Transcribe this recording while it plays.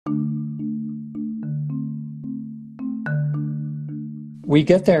We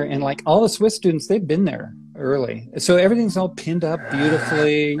get there and like all the Swiss students, they've been there early. So everything's all pinned up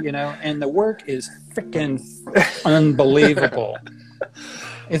beautifully, and the work is freaking unbelievable.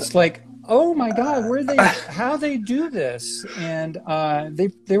 It's like, oh my God, how they do this? And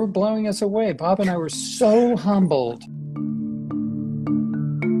they were blowing us away. Bob and I were so humbled.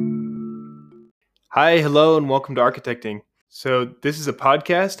 Hi, hello, and welcome to Architecting. So this is a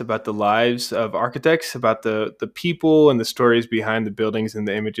podcast about the lives of architects, about the people and the stories behind the buildings and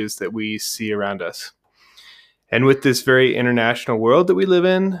the images that we see around us. And with this very international world that we live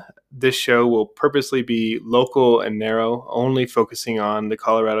in, this show will purposely be local and narrow, only focusing on the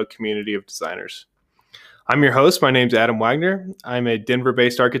Colorado community of designers. I'm your host. My name's Adam Wagner. I'm a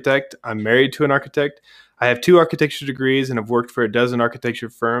Denver-based architect. I'm married to an architect. I have 2 architecture degrees and have worked for a dozen architecture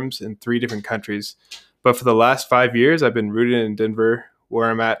firms in 3 different countries. But for the last 5 years, I've been rooted in Denver, where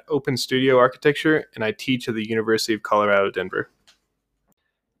I'm at Open Studio Architecture, and I teach at the University of Colorado, Denver.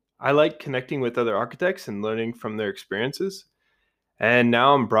 I like connecting with other architects and learning from their experiences. And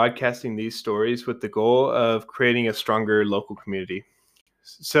now I'm broadcasting these stories with the goal of creating a stronger local community.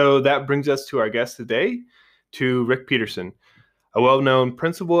 So that brings us to our guest today, to Rick Peterson, a well-known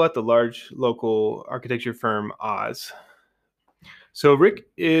principal at the large local architecture firm Oz. So Rick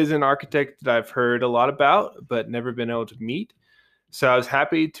is an architect that I've heard a lot about, but never been able to meet. So I was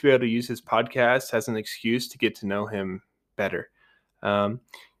happy to be able to use his podcast as an excuse to get to know him better. And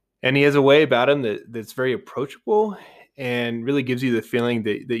he has a way about him that's very approachable and really gives you the feeling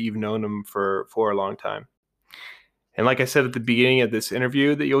that you've known him for a long time. And like I said at the beginning of this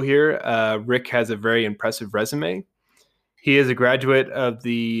interview that you'll hear, Rick has a very impressive resume. He is a graduate of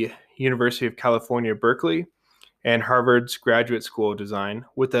the University of California, Berkeley, and Harvard's Graduate School of Design,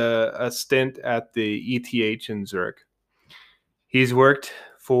 with a stint at the ETH in Zurich. He's worked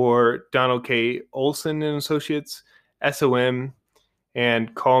for Donald K. Olson and Associates, SOM,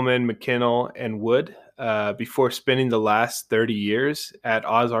 and Coleman, McKinnell, and Wood before spending the last 30 years at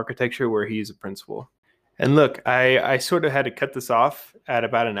Oz Architecture, where he's a principal. And look, I sort of had to cut this off at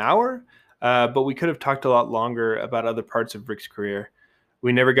about an hour, but we could have talked a lot longer about other parts of Rick's career.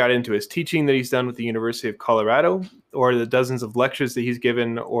 We never got into his teaching that he's done with the University of Colorado, or the dozens of lectures that he's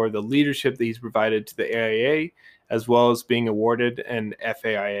given, or the leadership that he's provided to the AIA, as well as being awarded an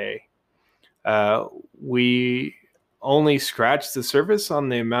FAIA. We only scratched the surface on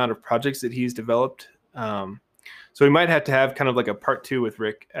the amount of projects that he's developed. So we might have to have kind of like a part 2 with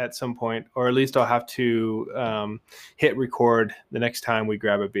Rick at some point, or at least I'll have to hit record the next time we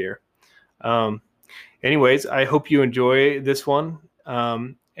grab a beer. Anyways, I hope you enjoy this one.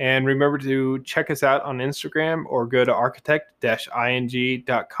 And remember to check us out on Instagram or go to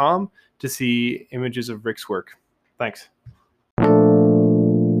architect-ing.com to see images of Rick's work. Thanks.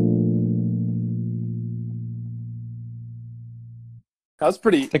 That was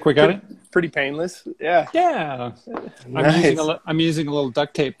pretty. Think we got it? Pretty painless. Yeah. Yeah. Nice. I'm using a little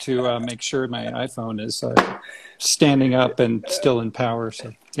duct tape to make sure my iPhone is standing up and still in power.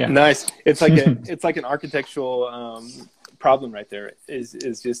 So yeah. Nice. It's like it's like an architectural problem right there.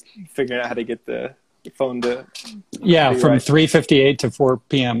 Is just figuring out how to get the phone to. Yeah, from right. 3:58 to 4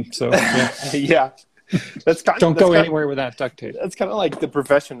 p.m. So yeah. Yeah. Don't go anywhere with that duct tape. That's kind of like the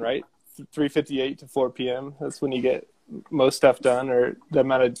profession, right? 3:58 to 4 p.m. That's when you get most stuff done, or the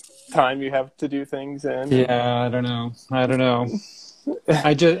amount of time you have to do things in. Yeah, I don't know.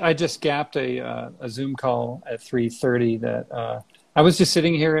 I just gapped a Zoom call at 3:30 that I was just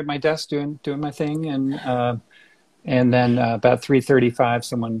sitting here at my desk doing my thing, and then about 3:35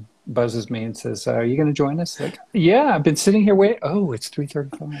 someone buzzes me and says, "Are you going to join us?" Like, yeah, I've been sitting here waiting. Oh, it's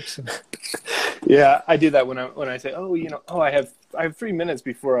 3:35. So. Yeah, I do that when I say, I have 3 minutes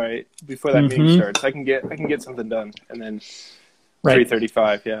before that meeting starts. I can get something done, and then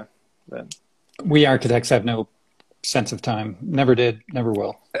 3:35. Yeah, but. We architects have no sense of time. Never did, never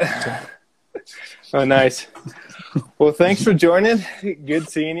will. So. Oh, nice. Well, thanks for joining. Good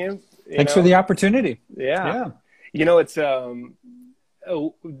seeing you. Thanks for the opportunity. Yeah. It's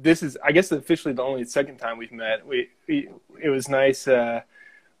this is, I guess, officially the only second time we've met. It was nice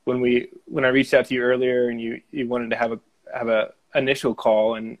when I reached out to you earlier, and you wanted to have a initial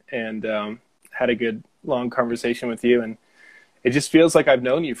call and had a good long conversation with you, and it just feels like I've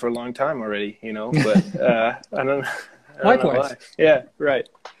known you for a long time already, but I don't Likewise. know why. Yeah, right.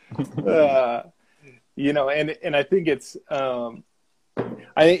 And I think it's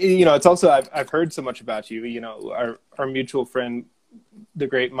it's also I've heard so much about you. Our mutual friend, the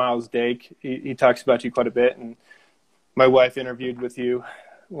great Miles Dake, he talks about you quite a bit, and my wife interviewed with you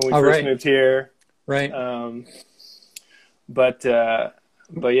when we first moved here. Right.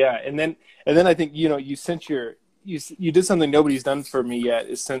 but yeah, and then I think, you know, you sent you did something nobody's done for me yet,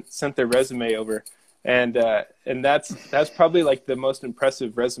 is sent their resume over, and that's probably like the most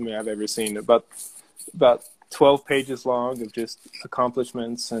impressive resume I've ever seen. About 12 pages long of just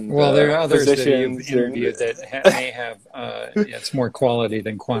accomplishments and well, there are others that you've positions interviewed that may have it's more quality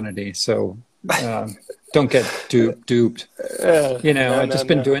than quantity. So don't get duped. You know, I've just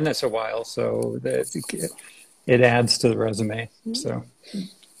been doing this a while, so that it adds to the resume. So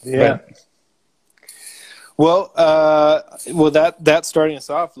yeah. But, well, that's starting us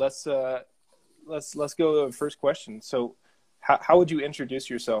off. Let's go to the first question. So, how would you introduce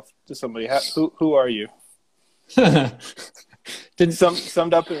yourself to somebody? Who are you? Summed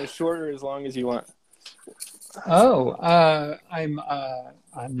up in as short or as long as you want. I'm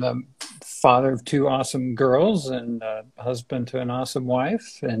the father of two awesome girls and husband to an awesome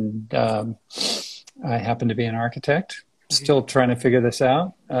wife, and I happen to be an architect. Still trying to figure this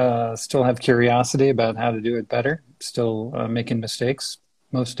out. Still have curiosity about how to do it better. Still making mistakes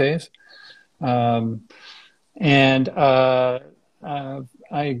most days.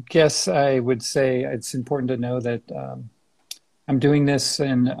 I guess I would say it's important to know that I'm doing this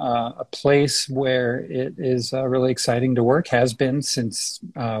in a place where it is really exciting to work, has been since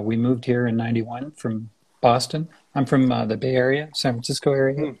we moved here in 91 from Boston. I'm from the Bay Area, San Francisco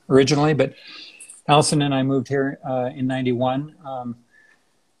area originally, but Allison and I moved here in 91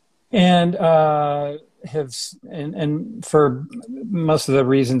 and for most of the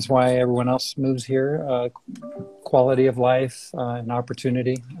reasons why everyone else moves here, quality of life and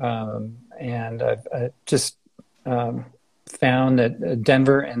opportunity. And I've just found that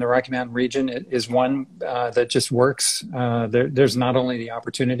Denver and the Rocky Mountain region is one that just works. There's not only the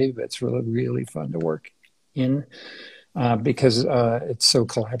opportunity, but it's really, really fun to work in because it's so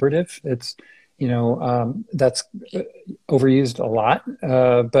collaborative. It's, you know, that's overused a lot,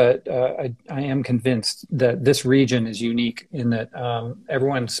 but I am convinced that this region is unique in that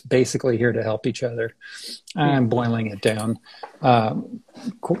everyone's basically here to help each other. I'm boiling it down.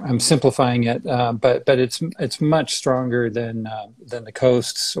 I'm simplifying it, but it's much stronger than the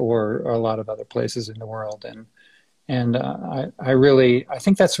coasts or a lot of other places in the world, and I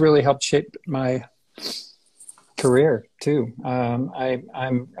think that's really helped shape my career too.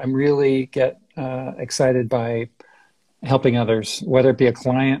 I'm really get excited by helping others, whether it be a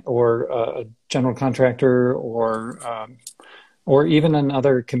client or a general contractor or even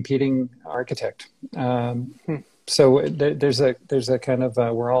another competing architect. So there's a kind of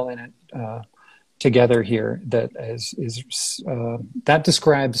we're all in it together here. That is that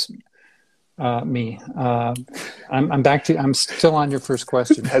describes me. I'm still on your first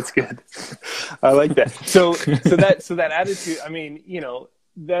question. That's good. I like that. So that attitude, I mean, you know,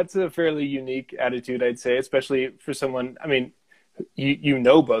 that's a fairly unique attitude, I'd say, especially for someone, I mean, you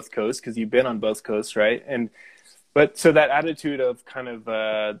know both coasts because you've been on both coasts, right? But so that attitude of kind of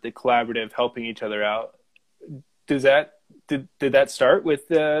the collaborative, helping each other out, did that start with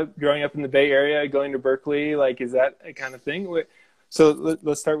growing up in the Bay Area, going to Berkeley? Like, is that a kind of thing? So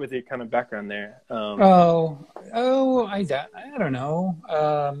let's start with your kind of background there. I don't know.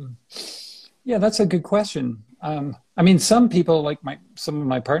 Yeah, that's a good question. I mean, some people, like some of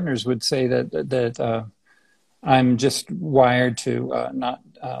my partners, would say that I'm just wired to not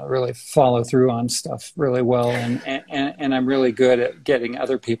really follow through on stuff really well, and I'm really good at getting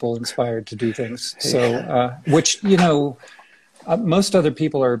other people inspired to do things. So, which, you know, most other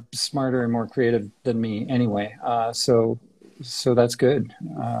people are smarter and more creative than me anyway. So that's good.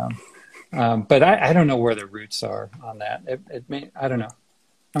 But I don't know where the roots are on that. I don't know.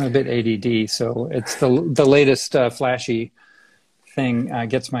 I'm a bit ADD, so it's the latest flashy thing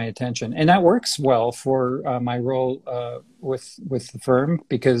gets my attention, and that works well for my role with the firm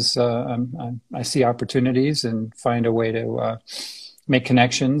because I see opportunities and find a way to make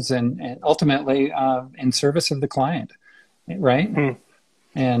connections and ultimately in service of the client, right?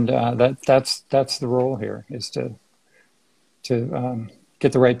 And that's the role here, is to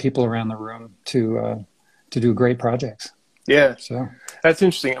get the right people around the room to do great projects. Yeah, so that's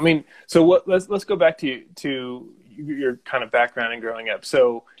interesting. I mean, so let's go back to your kind of background and growing up.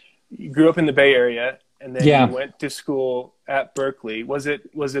 So you grew up in the Bay Area, and then you went to school at Berkeley. Was it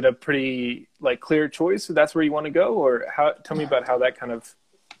a pretty clear choice? That's where you want to go, or tell me about how that kind of.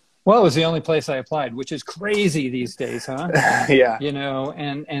 Well, it was the only place I applied, which is crazy these days, huh? Yeah. You know,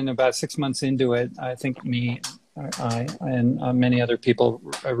 and about 6 months into it, I think I and many other people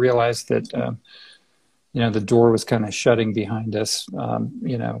realized that, you know, the door was kind of shutting behind us.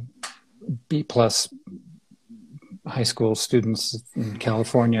 You know, B+ high school students in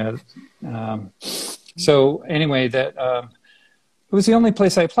California. So anyway, it was the only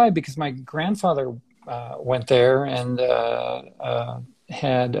place I applied because my grandfather went there and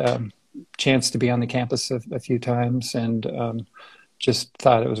had chance to be on the campus a few times, and just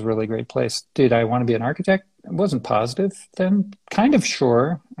thought it was a really great place. Did I want to be an architect? I wasn't positive then. Kind of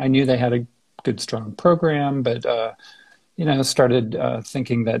sure. I knew they had a good, strong program, but started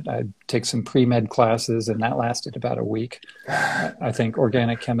thinking that I'd take some pre-med classes, and that lasted about a week. I think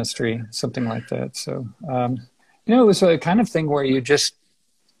organic chemistry, something like that. So, it was a kind of thing where you just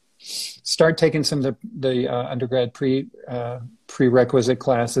start taking some of the undergrad prerequisite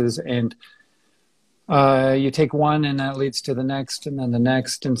classes, and you take one, and that leads to the next, and then the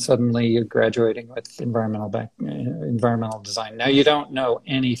next, and suddenly you're graduating with environmental design. Now, you don't know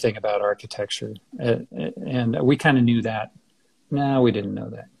anything about architecture, and we kind of knew that. No, we didn't know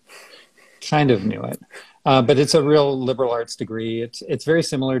that. Kind of knew it, but it's a real liberal arts degree. It's very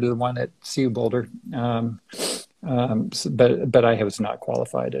similar to the one at CU Boulder, but I was not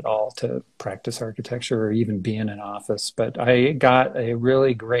qualified at all to practice architecture or even be in an office. But I got a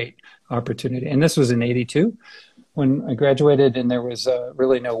really great opportunity, and this was in '82 when I graduated, and there was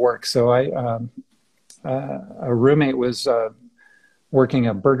really no work. So a roommate was working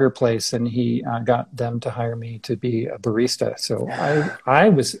a burger place, and he got them to hire me to be a barista. So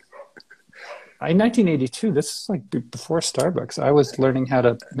in 1982, this is like before Starbucks, I was learning how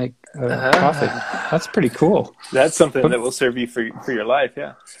to make coffee. That's pretty cool. That's something that will serve you for your life,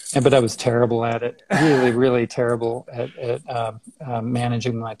 yeah. But I was terrible at it. Really, really terrible at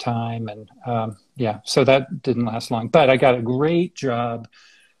managing my time. And so that didn't last long. But I got a great job.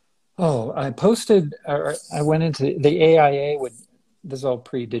 I went into the AIA this is all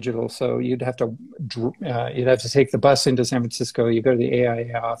pre-digital, so you'd have to take the bus into San Francisco. You go to the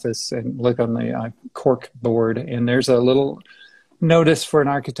AIA office and look on the cork board, and there's a little notice for an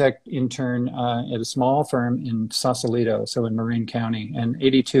architect intern at a small firm in Sausalito, so in Marin County. And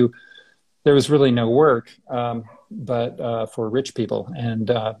 '82, there was really no work, but for rich people, and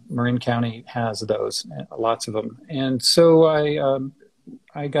Marin County has those, lots of them. And so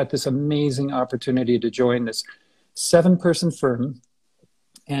I got this amazing opportunity to join this 7-person firm.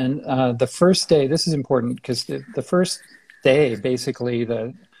 And the first day, this is important because the first day, basically,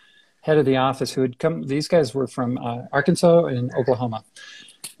 the head of the office who had come, these guys were from Arkansas and Oklahoma.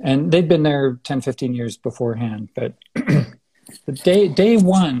 And they'd been there 10, 15 years beforehand. But the day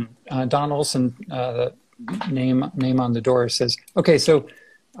one, Don Olson, the name on the door, says, okay, so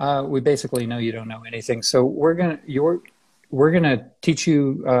we basically know you don't know anything. So we're going to teach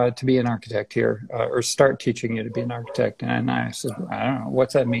you to be an architect here, or start teaching you to be an architect. And I said, I don't know,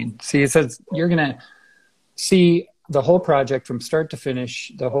 what's that mean? See, he says, you're going to see the whole project from start to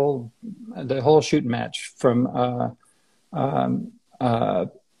finish, the whole shoot and match, from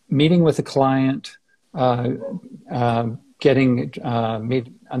meeting with the client,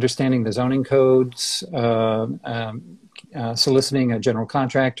 understanding the zoning codes, soliciting a general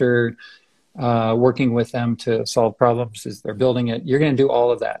contractor, working with them to solve problems as they're building it. You're going to do all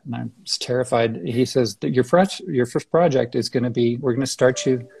of that. And I was terrified. He says that your first project is going to be, we're going to start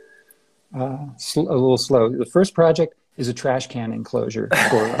you a little slow. The first project is a trash can enclosure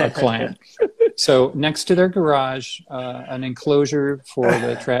for a client. So next to their garage, an enclosure for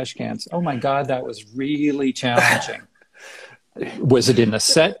the trash cans. Oh my God, that was really challenging. Was it in the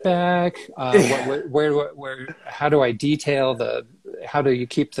setback? Where? How do I detail how do you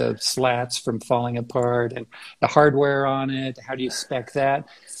keep the slats from falling apart, and the hardware on it? How do you spec that?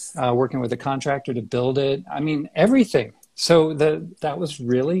 Working with a contractor to build it. I mean, everything. So that was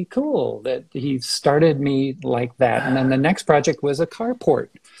really cool that he started me like that. And then the next project was a carport,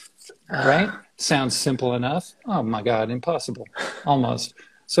 right? Sounds simple enough. Oh my God, impossible, almost.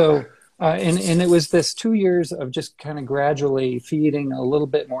 So, and it was this 2 years of just kind of gradually feeding a little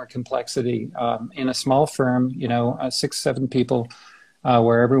bit more complexity in a small firm, 6, 7 people,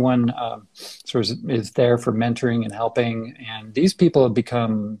 where everyone sort of is there for mentoring and helping. And these people have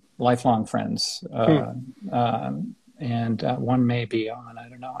become lifelong friends. And one may be on, I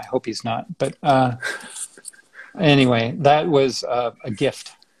don't know, I hope he's not. But anyway, that was a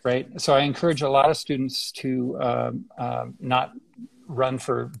gift, right? So I encourage a lot of students to not run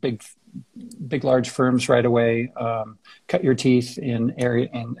for big, large firms right away. Cut your teeth in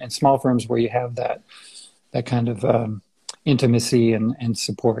small firms where you have that kind of intimacy and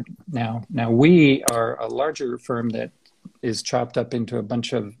support. Now we are a larger firm that is chopped up into a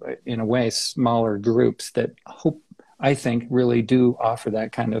bunch of, in a way, smaller groups that I think really do offer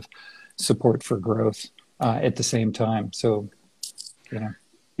that kind of support for growth at the same time. So,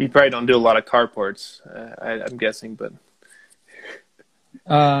 you probably don't do a lot of carports, I'm guessing, but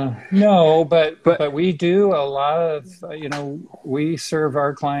No, But but we do a lot of, we serve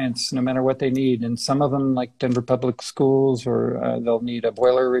our clients no matter what they need. And some of them, like Denver Public Schools, or they'll need a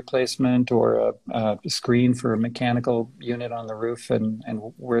boiler replacement or a screen for a mechanical unit on the roof, and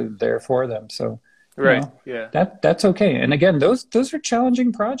we're there for them. So, right, yeah, that's okay. And again, those are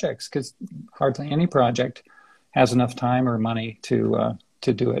challenging projects because hardly any project has enough time or money to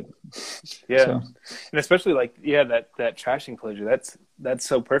do it. yeah, So. and especially like that trash enclosure. That's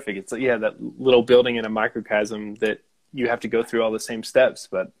so perfect. It's like that little building in a microcosm that you have to go through all the same steps,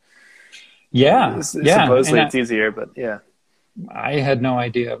 but Yeah, yeah. supposedly it's easier. But yeah, I had no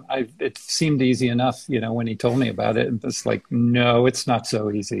idea. It seemed easy enough, when he told me about it. It was like, no, it's not so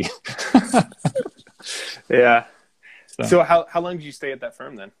easy. yeah. So, So how long did you stay at that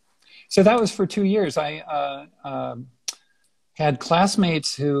firm then? so that was for 2 years. I had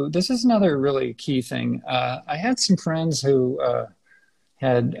classmates who, this is another really key thing. I had some friends who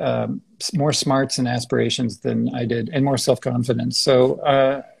had more smarts and aspirations than I did and more self-confidence.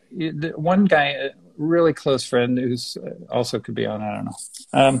 So one guy, a really close friend who's also could be on, I don't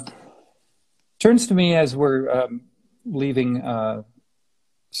know, turns to me as we're leaving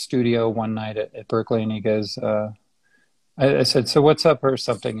studio one night at Berkeley, and he goes, I said, so what's up or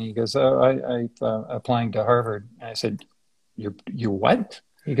something? And he goes, oh, I'm applying to Harvard. And I said, you're what?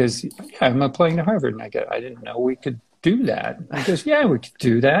 He goes, yeah, I'm applying to Harvard. And I didn't know we could do that. He goes, yeah, we could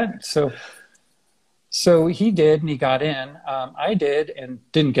do that. So he did, and he got in. I did and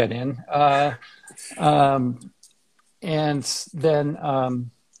didn't get in. And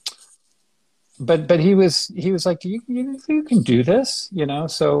then, but he was like, you can do this,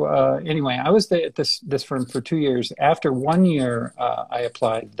 So anyway, I was there at this firm for 2 years. After 1 year, I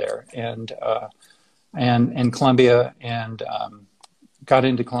applied there and Columbia, and got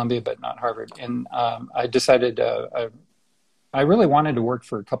into Columbia, but not Harvard. And I decided I really wanted to work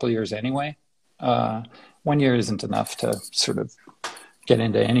for a couple of years anyway. 1 year isn't enough to sort of get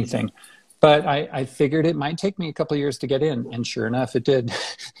into anything. But I figured it might take me a couple of years to get in, and sure enough, it did.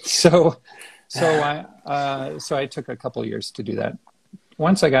 So I took a couple of years to do that.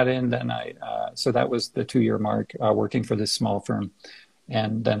 Once I got in, then so that was the 2 year mark, working for this small firm,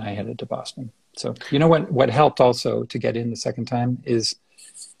 and then I headed to Boston. So what helped also to get in the second time is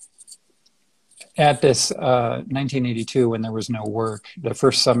at this 1982, when there was no work, the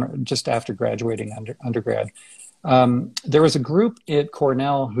first summer just after graduating undergrad. There was a group at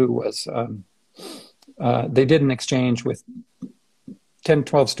Cornell who was, they did an exchange with 10,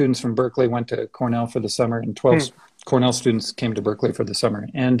 12 students from Berkeley went to Cornell for the summer, and 12 Cornell students came to Berkeley for the summer.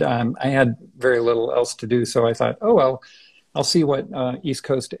 And I had very little else to do, so I thought, oh, well, I'll see what East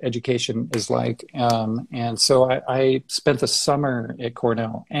Coast education is like. And so I spent the summer at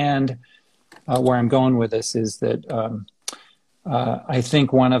Cornell. And where I'm going with this is that I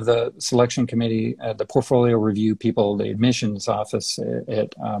think one of the selection committee, the portfolio review people, the admissions office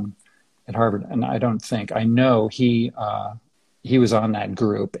at Harvard, and I know he was on that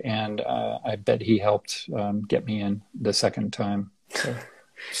group, and I bet he helped get me in the second time.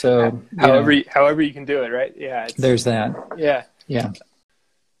 So however you can do it, right? Yeah. There's that. Yeah. Yeah.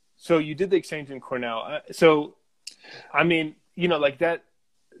 So you did the exchange in Cornell. So, I mean, like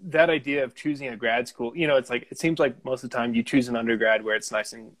that idea of choosing a grad school, it's like, it seems like most of the time you choose an undergrad where it's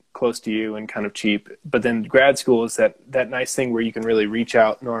nice and close to you and kind of cheap. But then grad school is that nice thing where you can really reach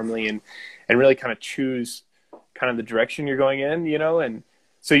out normally and really kind of choose kind of the direction you're going in, And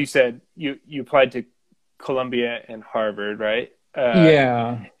so you said you applied to Columbia and Harvard, right?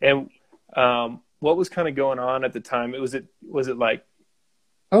 Yeah. And what was kind of going on at the time? Was it like,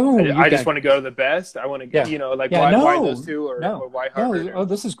 oh, I just want to go to the best. I want to, why those two or why Harvard? No. Oh,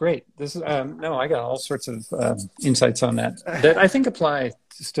 this is great. This is I got all sorts of insights on that I think apply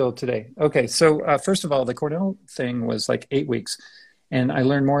still today. Okay, so first of all, the Cornell thing was like 8 weeks, and I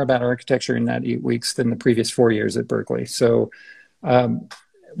learned more about architecture in that 8 weeks than the previous 4 years at Berkeley. So,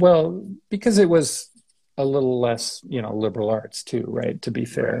 because it was a little less, liberal arts too, right? To be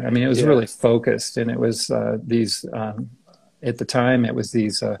fair, I mean, it was really focused, and it was these. At the time, it was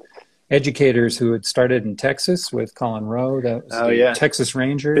these educators who had started in Texas with Colin Rowe. That was Texas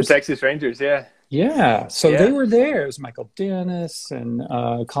Rangers. The Texas Rangers, yeah. Yeah, so they were there. It was Michael Dennis, and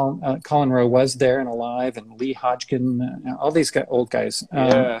Colin Rowe was there and alive, and Lee Hodgkin, all these old guys.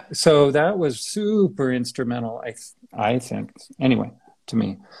 So that was super instrumental, I think, anyway, to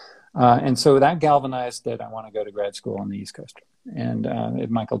me. And so that galvanized that I want to go to grad school on the East Coast. And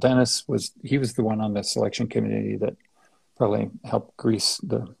Michael Dennis was the one on the selection committee that probably helped grease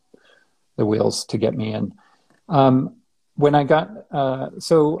the wheels to get me in. when I got,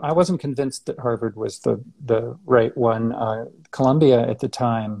 so I wasn't convinced that Harvard was the right one. Columbia at the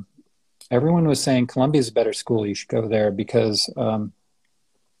time, everyone was saying Columbia is a better school. You should go there because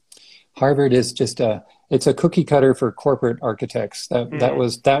Harvard is just it's a cookie cutter for corporate architects. That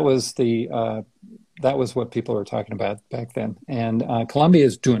was what people were talking about back then. And Columbia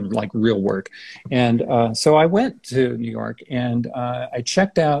is doing like real work. And so I went to New York and I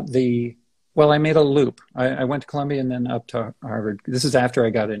checked out I made a loop. I went to Columbia and then up to Harvard. This is after I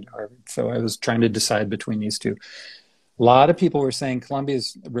got into Harvard. So I was trying to decide between these two. A lot of people were saying Columbia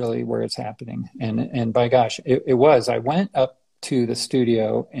is really where it's happening. And by gosh, it was. I went up to the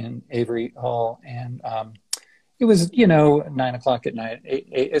studio in Avery Hall and it was, 9:00 at night.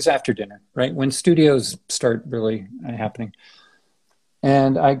 It's after dinner, right? When studios start really happening.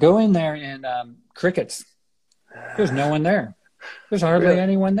 And I go in there and crickets. There's no one there. There's hardly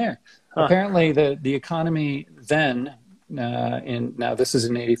anyone there. Huh. Apparently the economy then, now this is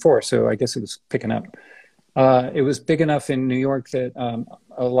in 84, so I guess it was picking up. It was big enough in New York that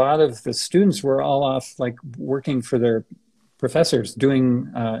a lot of the students were all off like working for their professors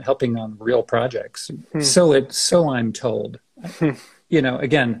doing helping on real projects. So I'm told.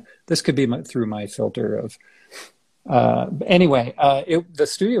 Again, this could be through my filter of anyway, the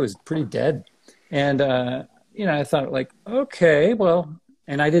studio was pretty dead. And I thought like, okay, well,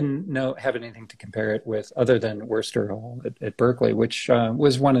 and I didn't have anything to compare it with other than Worcester Hall at Berkeley, which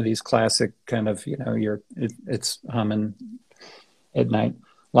was one of these classic kind of, it's humming at night,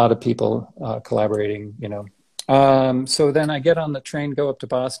 a lot of people collaborating, So then I get on the train, go up to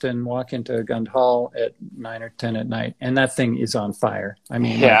Boston, walk into Gund Hall at 9 or 10 at night, and that thing is on fire. I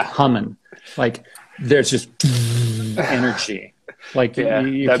mean, like humming. Like there's just energy. Like you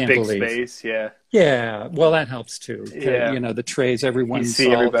that can't big believe. Space, yeah. Yeah, well, that helps too. Yeah. The trays, everyone's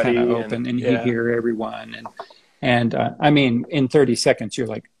all kind of open, and you hear everyone. And I mean, in 30 seconds, you're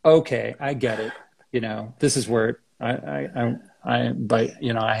like, okay, I get it. This is where but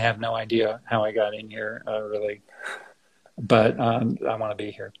I have no idea how I got in here really, but I want to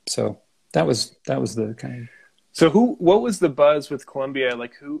be here. So that was the kind of. So what was the buzz with Columbia?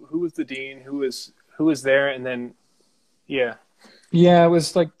 Like who was the dean? Who was there? And then, yeah. Yeah, it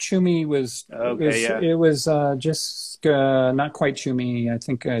was like Toomey was. Okay, it was just not quite Toomey. I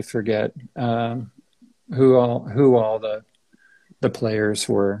think I forget who all the players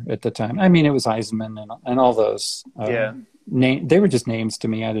were at the time. I mean, it was Eisenman and all those. They were just names to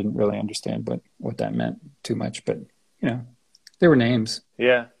me. I didn't really understand what that meant too much, but they were names.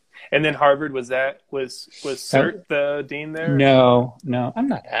 Yeah. And then Harvard, was Cert the dean there? No, I'm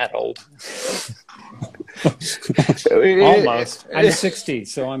not that old. Almost. I'm 60,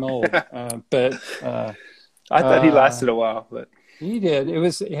 so I'm old. But I thought he lasted a while, but he did. It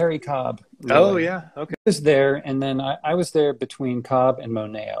was Harry Cobb. Really. Oh yeah, okay. He was there, and then I was there between Cobb and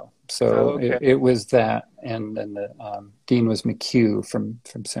Moneo. So it was that, and then the dean was McHugh from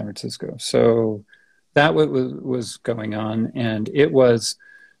San Francisco. So that was going on, and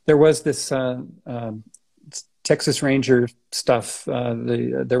there was this Texas Ranger stuff.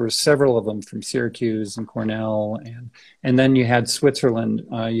 There were several of them from Syracuse and Cornell, and then you had Switzerland.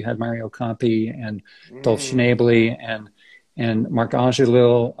 You had Mario Campi and Dolph Schnabely and Marc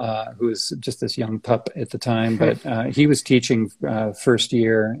Angelil, who was just this young pup at the time, but he was teaching first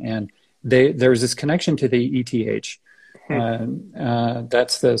year, and there was this connection to the ETH.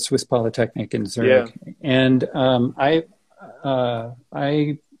 That's the Swiss Polytechnic in Zurich, and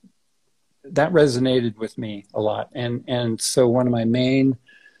that resonated with me a lot. And so one of my main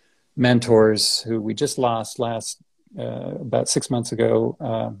mentors, who we just lost about 6 months ago,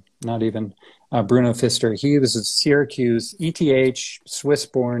 not even, Bruno Pfister, he was at Syracuse, ETH,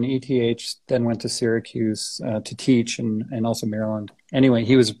 Swiss-born ETH, then went to Syracuse to teach, and also Maryland. Anyway,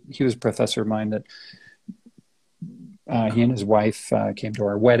 he was a professor of mine that he and his wife came to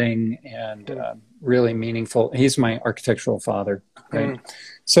our wedding, and really meaningful. He's my architectural father, right?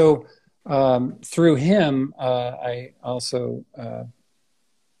 So through him, I also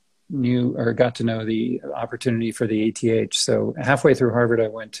got to know the opportunity for the ETH. So halfway through Harvard, I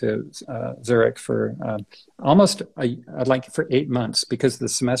went to Zurich for for 8 months, because the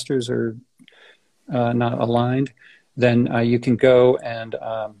semesters are not aligned. Then you can go, and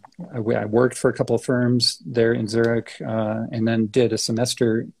I worked for a couple of firms there in Zurich, and then did a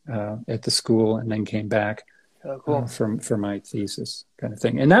semester at the school, and then came back. Oh, cool. For my thesis kind of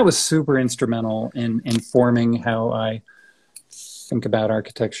thing. And that was super instrumental in informing how I think about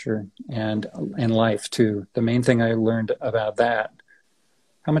architecture and life too. The main thing I learned about that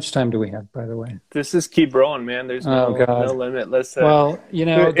How much time do we have, by the way? This is keep rolling, man. There's no limit. Let's. Well,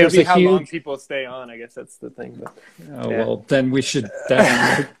 it'll there's be a how huge... long people stay on. I guess that's the thing. But, well, then we should.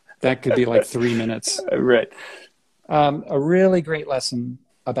 That could be like 3 minutes. Right. A really great lesson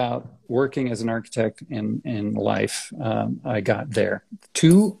about working as an architect in life. I got there.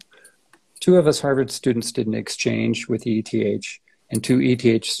 Two of us Harvard students did an exchange with ETH, and 2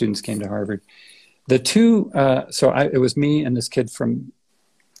 ETH students came to Harvard. The two, it was me and this kid from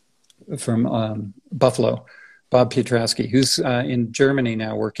Buffalo, Bob Piotrowski, who's in Germany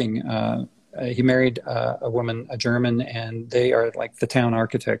now working. He married a woman, a German, and they are like the town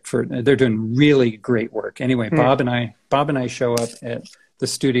architect they're doing really great work. Anyway, Bob and I show up at the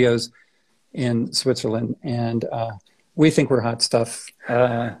studios in Switzerland, and we think we're hot stuff.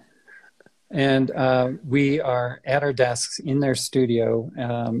 And we are at our desks in their studio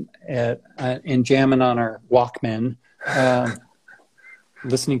and jamming on our Walkman,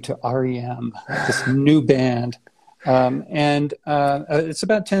 listening to REM, this new band. It's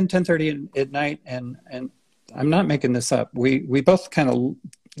about 10:30 at night, and I'm not making this up. We both kind of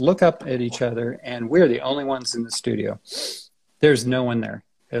look up at each other, and we're the only ones in the studio. There's no one there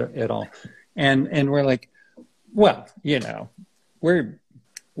at all. And we're like, well,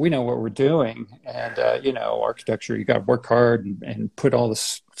 we know what we're doing, and architecture, you got to work hard and put all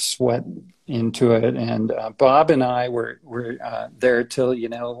the sweat into it. And Bob and I were there till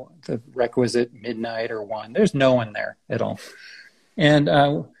the requisite midnight or 1. There's no one there at all,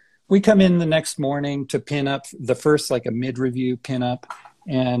 and we come in the next morning to pin up the first, like a mid-review pin up,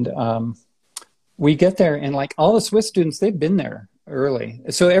 and we get there, and like all the Swiss students, they've been there early,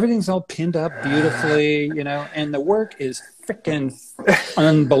 so everything's all pinned up beautifully, and the work is freaking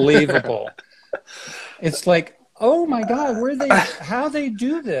unbelievable. It's like, oh my God, how they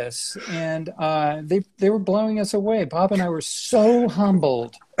do this? And they were blowing us away. Bob and I were so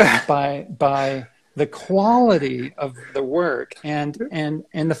humbled by the quality of the work, and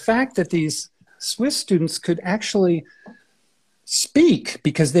the fact that these Swiss students could actually speak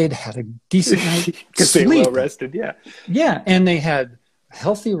because they'd had a decent night sleep. They well rested, yeah, and they had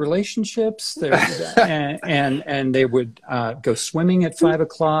healthy relationships there, and they would go swimming at 5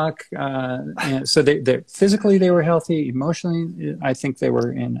 o'clock, and so they physically they were healthy. Emotionally, I think they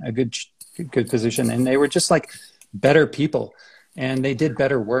were in a good position, and they were just like better people, and they did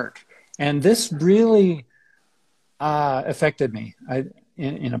better work. And this really affected me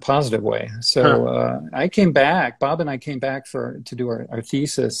in a positive way. So I came back. Bob and I came back to do our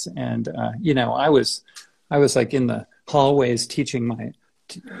thesis, and I was like in the hallways teaching my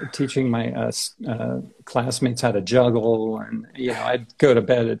classmates how to juggle, and I'd go to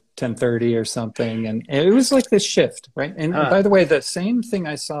bed at 10:30 or something, and it was like this shift, right? And by the way, the same thing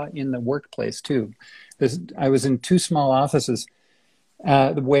I saw in the workplace too. I was in 2 small offices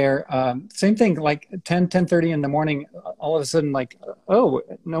where same thing, like 10:30 in the morning, all of a sudden, like, oh,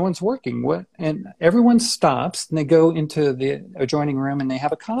 no one's working, what? And everyone stops and they go into the adjoining room and they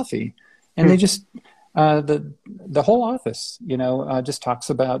have a coffee, and they just the whole office just talks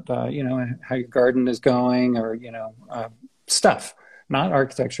about how your garden is going, or stuff, not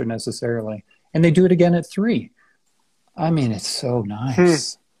architecture necessarily. And they do it again at 3. I mean, it's so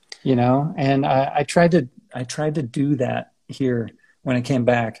nice. And I tried to do that here when I came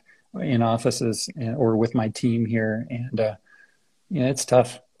back in offices or with my team here, and it's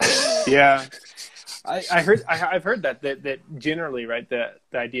tough. Yeah. I've heard that generally, right, the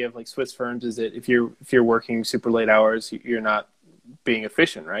idea of like Swiss firms is that if you're working super late hours, you're not being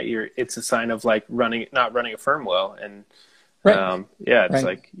efficient, right? It's a sign of like not running a firm well, and right. It's right.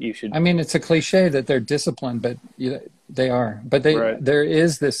 like you should. I mean, it's a cliche that they're disciplined, but they are. But there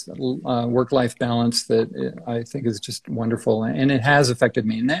is this work-life balance that I think is just wonderful, and it has affected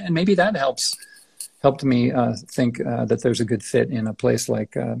me, and maybe that helped me think that there's a good fit in a place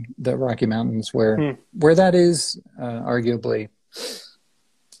like the Rocky Mountains, where that is arguably,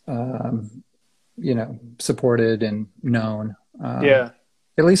 supported and known.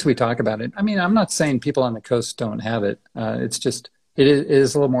 At least we talk about it. I mean, I'm not saying people on the coast don't have it. It's just it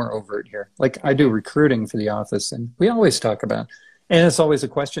is a little more overt here. Like, I do recruiting for the office, and we always talk about, and it's always a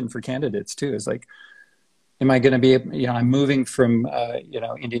question for candidates too. Is like, am I going to be, I'm moving from,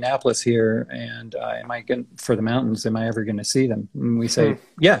 Indianapolis here, and am I going for the mountains? Am I ever going to see them? And we say,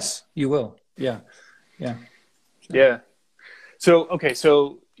 yes, you will. Yeah. Yeah. So. Yeah. So, okay.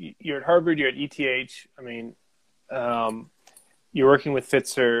 So you're at Harvard, you're at ETH. I mean, you're working with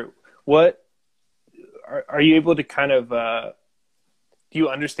Fitzer. What are you able to kind of, do you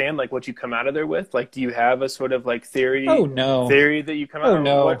understand like what you come out of there with? Like, do you have a sort of like theory? Oh, no. Theory that you come out of?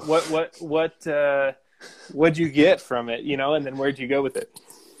 No. What'd you get from it, and then where'd you go with it?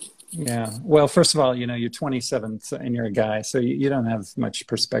 Yeah. Well, first of all, you know, you're 27 and you're a guy, so you don't have much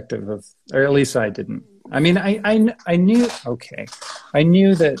perspective of, or at least I didn't. I mean, I knew, okay, I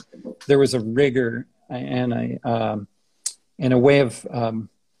knew that there was a rigor and a way of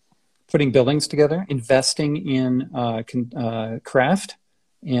putting buildings together, investing in craft,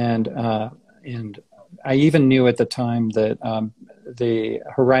 and I even knew at the time that the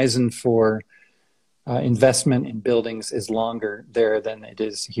horizon for investment in buildings is longer there than it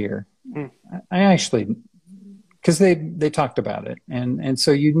is here. Mm. I actually, because they talked about it, and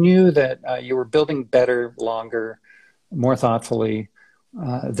so you knew that you were building better, longer, more thoughtfully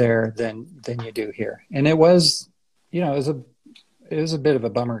there than you do here. And it was, you know, it was a bit of a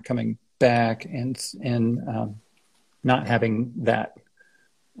bummer coming back and not having that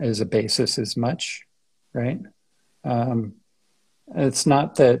as a basis as much, right? It's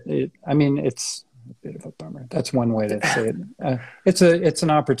not that it. I mean, it's a bit of a bummer. That's one way to say it. It's an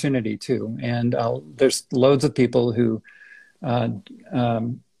opportunity too, and there's loads of people who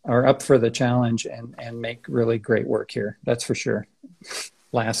are up for the challenge and make really great work here. That's for sure.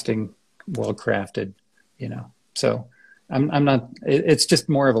 Lasting, well crafted, you know. So I'm not. It's just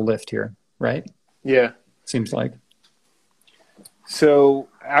more of a lift here, right? Yeah, seems like. So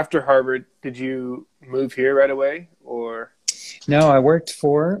after Harvard, did you move here right away, or? No, I worked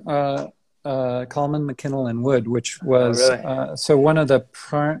for Coleman, McKinnell, and Wood, which was so one of the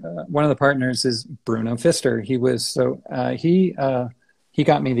partners is Bruno Pfister. He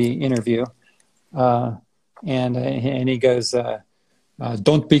got me the interview, and he goes,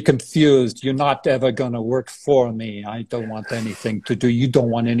 "Don't be confused. You're not ever going to work for me. I don't want anything to do. You don't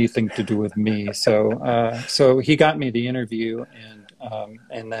want anything to do with me." So he got me the interview,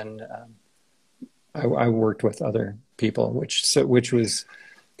 and then I worked with other people, which was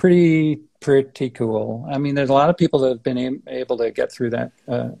pretty cool. I mean, there's a lot of people that have been able to get through that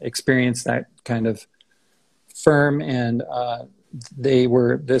experience, that kind of firm, and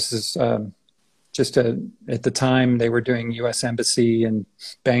this is just at the time they were doing U.S. Embassy in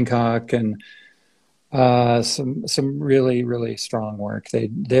Bangkok and some really strong work.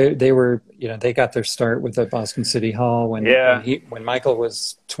 They were, you know, they got their start with the Boston City Hall when Michael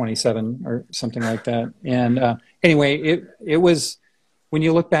was 27 or something like that. And anyway, it was, when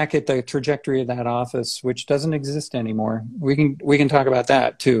you look back at the trajectory of that office, which doesn't exist anymore, we can talk about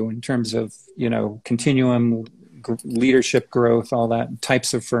that too in terms of, you know, continuum, leadership growth, all that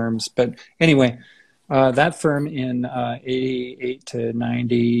types of firms. But anyway, that firm in 88 to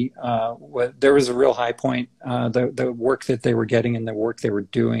 90, there was a real high point. The work that they were getting and the work they were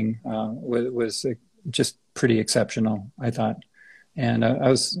doing was just pretty exceptional, I thought. And I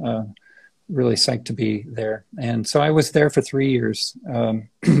was really psyched to be there. And so I was there for 3 years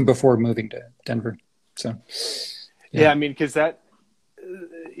before moving to Denver. So, yeah I mean, because that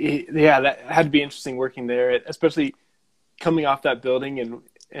had to be interesting working there, especially coming off that building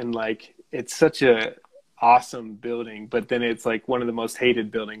and like, it's such a awesome building, but then it's like one of the most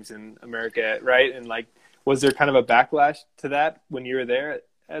hated buildings in America, right? And like, was there kind of a backlash to that when you were there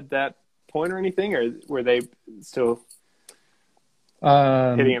at that point or anything, or were they still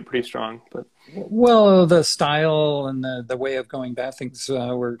hitting it pretty strong? But well, the style and the way of going about things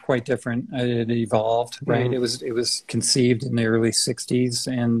were quite different. It evolved, right? Mm. It was conceived in the early 60s,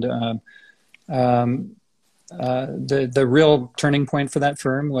 and the real turning point for that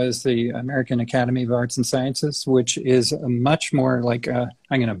firm was the American Academy of Arts and Sciences, which is a much more like I'm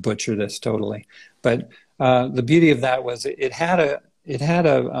going to butcher this totally, but the beauty of that was it had a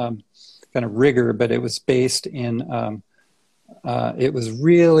kind of rigor, but it was based in it was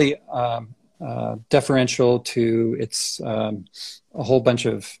really deferential to its a whole bunch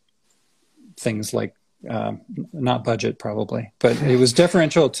of things like not budget probably, but it was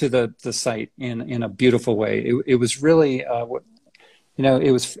deferential to the site in a beautiful way. It was really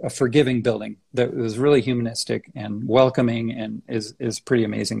it was a forgiving building that was really humanistic and welcoming, and is pretty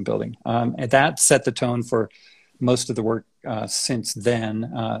amazing building. And that set the tone for most of the work since then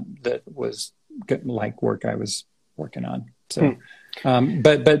that was like work I was working on. So,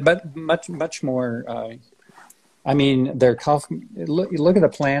 but much more. I mean, look at the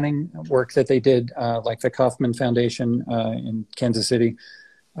planning work that they did, like the Kauffman Foundation in Kansas City,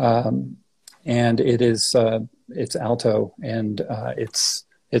 and it's alto, and it's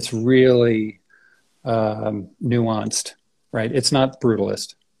really nuanced, right? It's not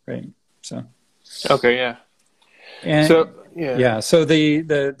brutalist, right? So okay, yeah, and so so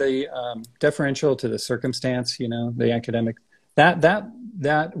the deferential to the circumstance, you know, the academic,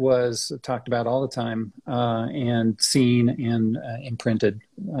 that was talked about all the time and seen and imprinted.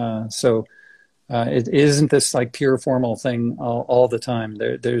 So It isn't this like pure formal thing all the time.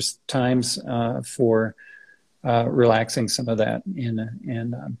 There's times for relaxing some of that,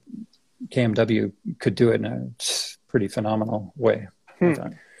 and KMW could do it in a pretty phenomenal way. I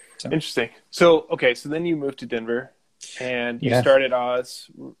thought. So. Interesting. So, okay, so then you moved to Denver, and you started Oz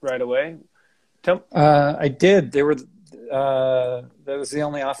right away. I did. That was the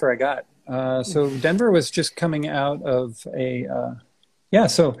only offer I got. So Denver was just coming out of a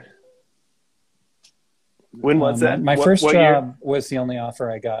So when was that? My first job was the only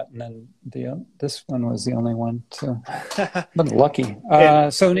offer I got, and then this one was the only one. So, but lucky.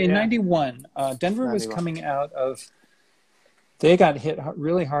 So in '91, Denver was coming out of. They got hit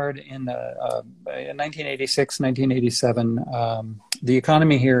really hard in 1986, 1987. The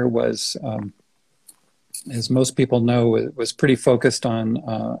economy here was, as most people know, it was pretty focused on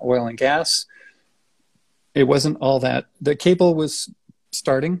oil and gas. It wasn't all that. The cable was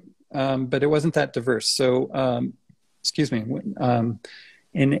starting, but it wasn't that diverse. So,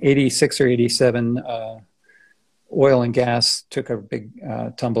 in 86 or 87, oil and gas took a big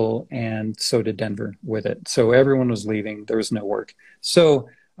tumble, and so did Denver with it. So everyone was leaving. There was no work. So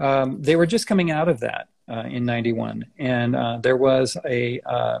they were just coming out of that in '91, and there was an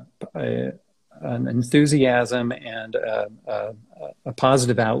enthusiasm and a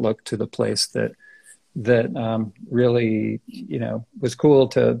positive outlook to the place that really, was cool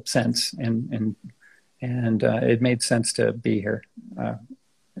to sense, and it made sense to be here.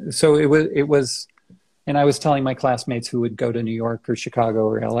 So it was. And I was telling my classmates who would go to New York or Chicago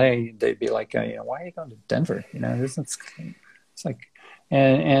or LA, they'd be like, why are you going to Denver? It's like,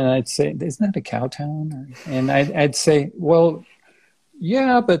 and I'd say, isn't that a cow town? And I'd say, well,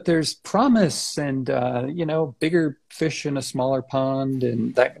 yeah, but there's promise and, bigger fish in a smaller pond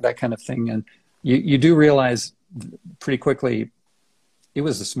and that kind of thing. And you do realize pretty quickly it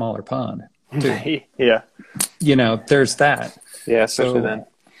was a smaller pond too. Yeah. There's that. Yeah, especially then.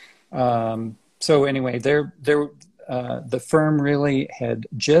 So anyway, the firm really had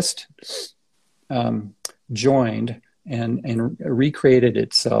just joined and recreated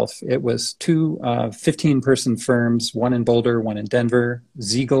itself. It was two 15-person firms, one in Boulder, one in Denver,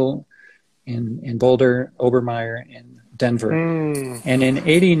 Ziegel in Boulder, Obermeyer in Denver. And in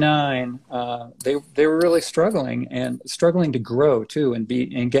 '89, they were really struggling to grow too and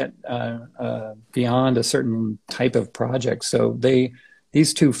get beyond a certain type of project. So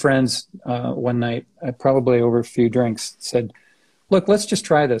these two friends, one night, probably over a few drinks, said, look, let's just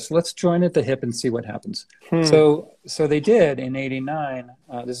try this. Let's join at the hip and see what happens. So they did in '89.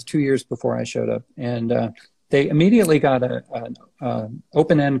 This is 2 years before I showed up. And they immediately got an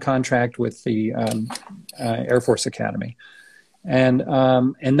open-end contract with the Air Force Academy. And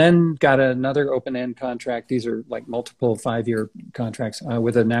then got another open-end contract. These are like multiple 5-year contracts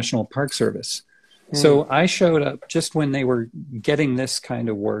with the National Park Service. So I showed up just when they were getting this kind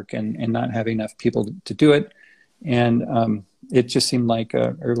of work and not having enough people to do it. And it just seemed like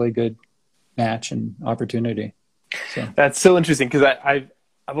a really good match and opportunity. So. That's so interesting because I've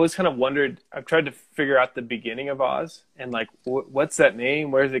always kind of wondered, I've tried to figure out the beginning of Oz and like, what's that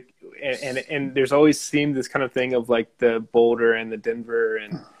name? Where's it? And there's always seemed this kind of thing of like the Boulder and the Denver.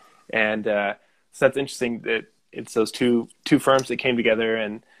 And so that's interesting that it's those two firms that came together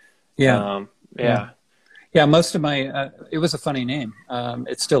and, Yeah, most of my, it was a funny name.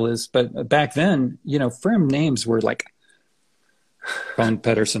 It still is. But back then, firm names were like Cohn,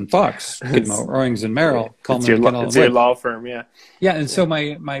 Pedersen, Fox, Gidmo, Owings and Merrill, Coleman, it's your law firm, yeah. Yeah, and so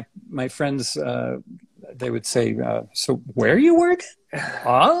my friends, they would say, so where you work?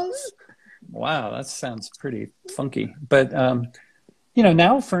 Oz? Wow, that sounds pretty funky. But,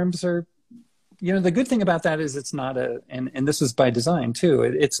 now firms are, the good thing about that is it's not and this is by design too.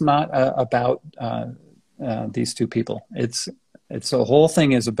 It's not about these two people. It's the whole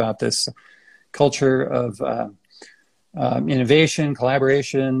thing is about this culture of innovation,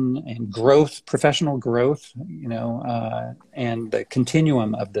 collaboration, and growth, professional growth. And the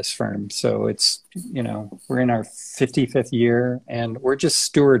continuum of this firm. So it's we're in our 55th year, and we're just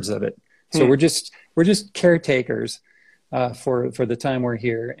stewards of it. So we're just caretakers. For the time we're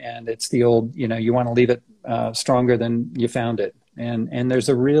here, and it's the old, you want to leave it stronger than you found it, and there's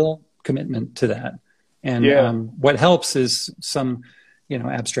a real commitment to that. And what helps is some,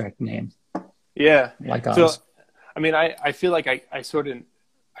 abstract name. Yeah, like Oz. So, I mean, I feel like I sort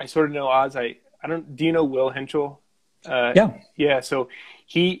of know Oz. Do you know Will Henschel? Yeah. So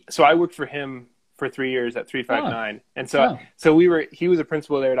I worked for him for 3 years at 359. And so he was a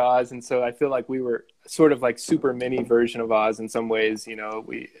principal there at Oz. And so I feel like we were sort of like super mini version of Oz in some ways.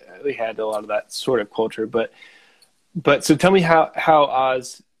 We had a lot of that sort of culture, but so tell me how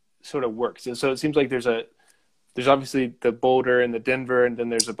Oz sort of works? So it seems like there's obviously the Boulder and the Denver, and then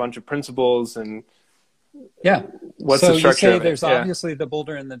there's a bunch of principals and Yeah. what's So the structure you say of it? there's Yeah. obviously the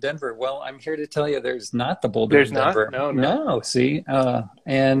Boulder and the Denver. Well, I'm here to tell you there's not the Boulder There's and not? Denver. No. No, see,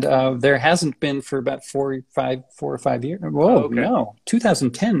 and there hasn't been for about 4 or 5 years. Whoa, Oh, okay. no,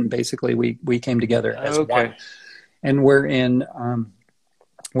 2010 basically we came together as Okay. one, and we're in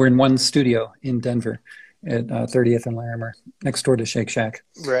one studio in Denver at 30th and Larimer, next door to Shake Shack.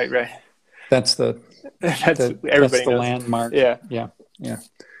 Right. That's the That's that's everybody the knows. landmark. Yeah. Yeah.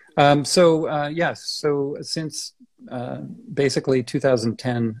 So since basically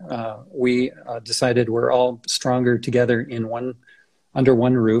 2010, we decided we're all stronger together under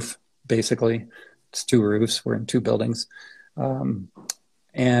one roof. Basically, it's two roofs. We're in two buildings, and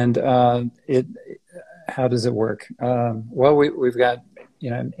how does it work? Well, we've got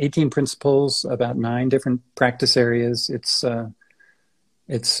 18 principals, about 9 different practice areas. It's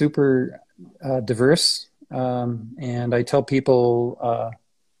super diverse, and I tell people.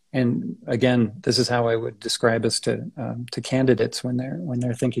 And again, this is how I would describe us to candidates when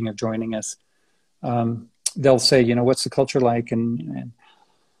they're thinking of joining us. They'll say, what's the culture like, and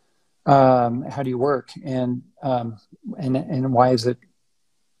how do you work, and why is it?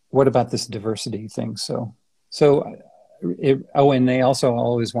 What about this diversity thing? And they also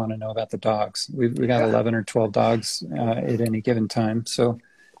always want to know about the dogs. We've got 11 or 12 dogs at any given time. So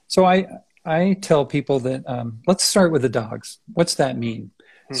I tell people that let's start with the dogs. What's that mean?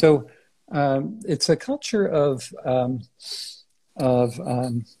 So it's a culture of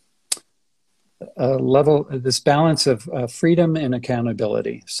this balance of freedom and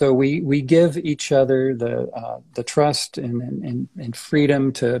accountability. So we give each other the trust and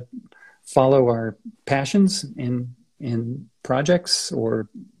freedom to follow our passions in projects or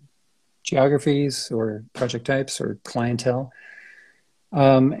geographies or project types or clientele,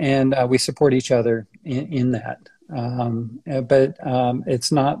 and we support each other in that. But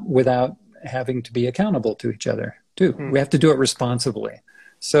it's not without having to be accountable to each other too. We have to do it responsibly.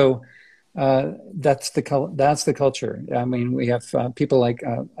 So that's the culture. I mean, we have people like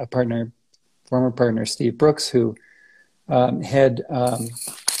former partner Steve Brooks, who had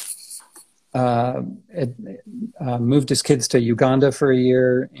moved his kids to Uganda for a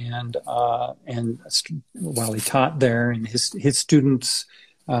year, and while he taught there, and his students.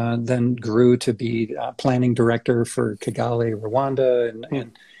 Then grew to be planning director for Kigali, Rwanda,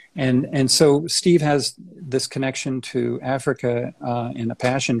 and so Steve has this connection to Africa and a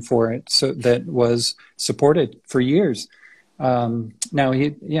passion for it, so that was supported for years. Now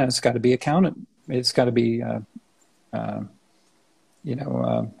it's got to be accounted. It's got to be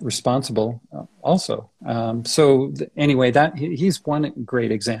responsible also. Anyway, he's one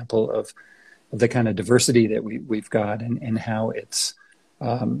great example of the kind of diversity that we've got and how it's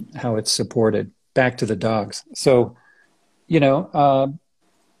supported. Back to the dogs. So,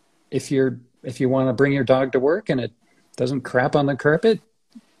 if you want to bring your dog to work and it doesn't crap on the carpet,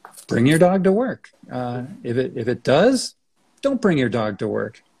 bring your dog to work. If it does, don't bring your dog to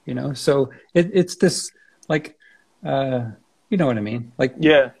work. So it's this like, you know what I mean? Like,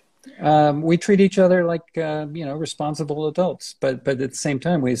 Yeah. We treat each other like responsible adults, but at the same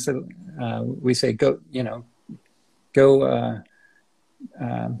time we say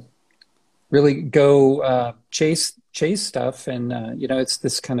really go chase stuff, and it's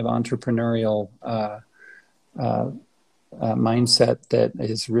this kind of entrepreneurial mindset that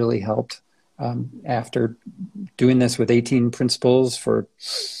has really helped. After doing this with 18 principals for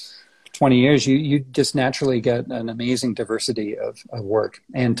 20 years, you just naturally get an amazing diversity of work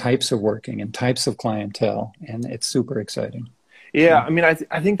and types of working and types of clientele, and it's super exciting. Yeah, I mean, I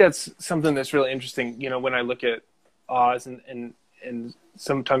think that's something that's really interesting. When I look at Oz and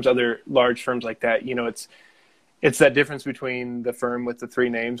sometimes other large firms like that, it's that difference between the firm with the 3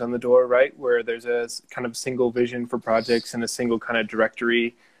 names on the door, right? Where there's a kind of single vision for projects and a single kind of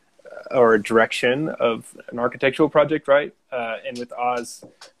directory or direction of an architectural project, right? And with Oz,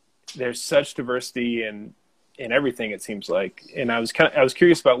 there's such diversity in everything, it seems like. And I was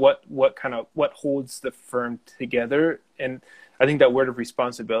curious about what holds the firm together. And I think that word of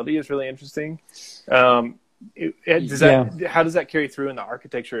responsibility is really interesting. How does that carry through in the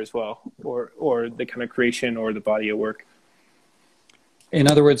architecture as well, or the kind of creation or the body of work? In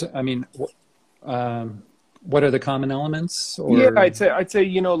other words, I mean, what are the common elements? Or... Yeah, I'd say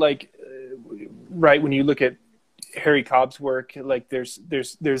right, when you look at Harry Cobb's work, like there's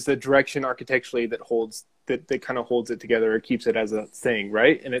the direction architecturally that kind of holds it together or keeps it as a thing,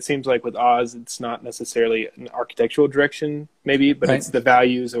 right? And it seems like with Oz, it's not necessarily an architectural direction, maybe, but right. It's the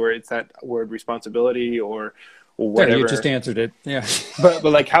values, or it's that word responsibility, or or There, whatever. you just answered it. Yeah. But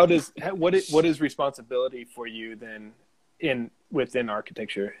like, what is responsibility for you then within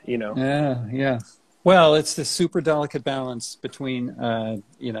architecture? You know. Yeah, yeah. Well, it's the super delicate balance between,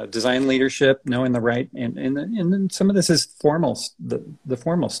 design leadership, knowing the right, and then some of this is the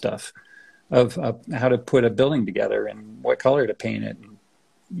formal stuff of how to put a building together and what color to paint it. And,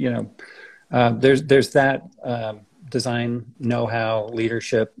 there's that design know-how,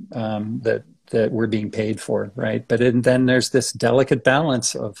 leadership that we're being paid for, right? But then there's this delicate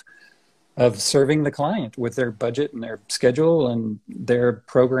balance of serving the client with their budget and their schedule and their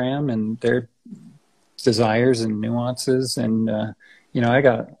program and their desires and nuances. And I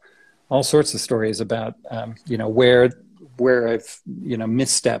got all sorts of stories about where I've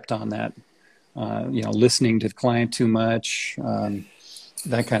misstepped on that, listening to the client too much,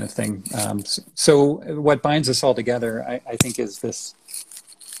 that kind of thing. So what binds us all together, I think, is this.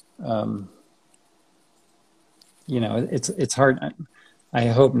 It's hard. I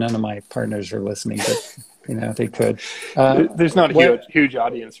hope none of my partners are listening, but they could. There's not a huge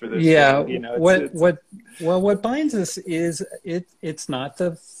audience for this. Yeah. So, what binds us is it's not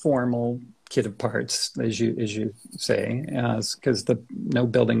the formal kit of parts, as you say, because the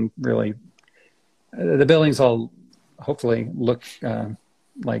buildings all hopefully look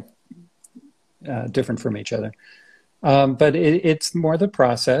like different from each other. But it's more the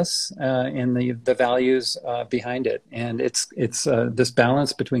process and the values behind it, and it's this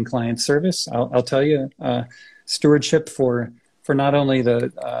balance between client service. I'll tell you, stewardship for not only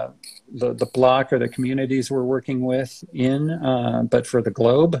the block or the communities we're working with but for the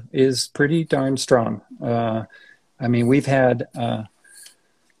globe is pretty darn strong. We've had.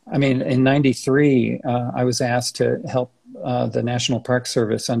 In '93, I was asked to help the National Park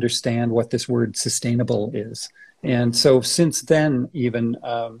Service understand what this word sustainable is. And so since then, even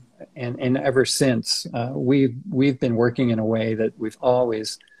and ever since, we've been working in a way that we've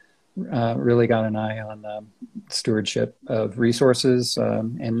always really got an eye on stewardship of resources,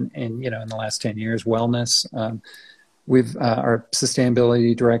 and in the last 10 years, wellness. Our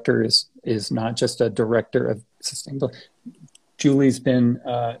sustainability director is not just a director of sustainability. Julie's been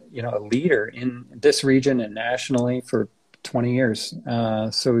a leader in this region and nationally for 20 years.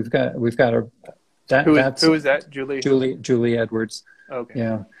 So we've got who is that? Julie Edwards. Okay.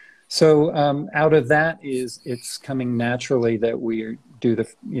 Yeah. So out of that it's coming naturally that we do a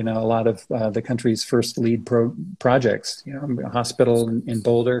lot of the country's first LEED projects. A hospital in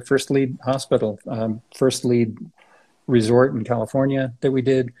Boulder, first LEED hospital, first LEED resort in California that we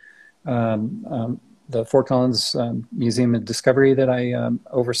did. The Fort Collins Museum of Discovery that I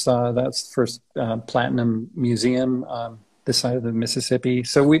oversaw. That's the first platinum museum this side of the Mississippi.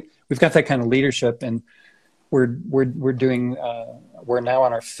 So we've got that kind of leadership, and we're doing. We're now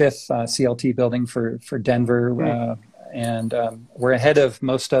on our fifth CLT building for Denver, and we're ahead of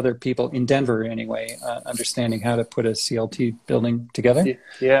most other people in Denver anyway, understanding how to put a CLT building together.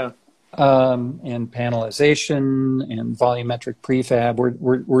 Yeah. And panelization and volumetric prefab.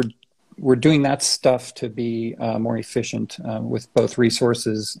 We're doing that stuff to be more efficient with both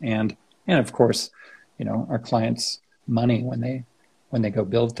resources and of course, our clients' money when they go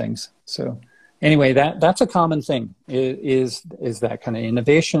build things. So anyway, that's a common thing is that kind of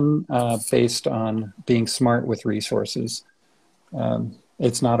innovation based on being smart with resources.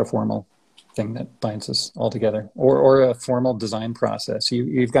 It's not a formal thing that binds us all together, or a formal design process.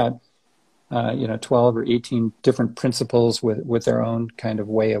 You've got 12 or 18 different principals with their own kind of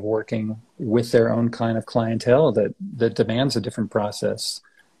way of working with their own kind of clientele that demands a different process.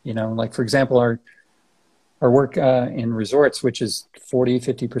 Like for example, our work in resorts, which is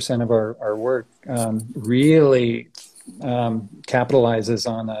 50% of our work, really capitalizes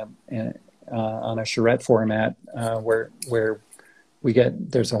on a charrette format where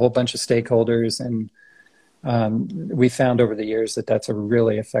there's a whole bunch of stakeholders, and we found over the years that that's a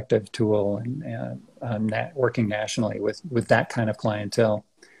really effective tool and working nationally with that kind of clientele.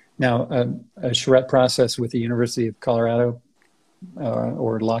 Now, a charrette process with the University of Colorado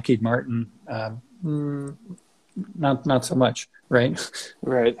or Lockheed Martin, not so much, right?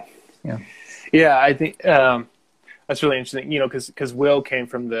 Right. Yeah. Yeah, I think that's really interesting. Because Will came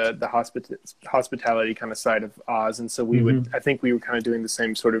from the hospitality kind of side of Oz, and so I think we were kind of doing the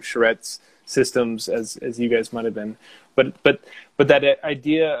same sort of charrettes systems as you guys might have been, but that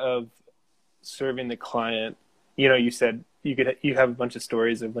idea of serving the client, you said you have a bunch of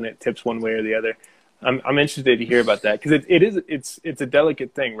stories of when it tips one way or the other. I'm interested to hear about that, because it's a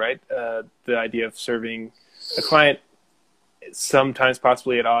delicate thing, right? The idea of serving a client, sometimes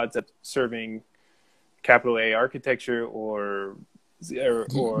possibly at odds at serving capital A architecture or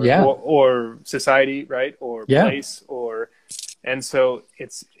Yeah. or society, right? Or Yeah. place, and so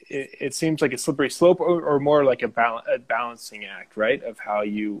it seems like a slippery slope, or more like a balancing act, right? Of how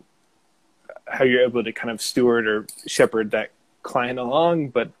you're able to kind of steward or shepherd that client along,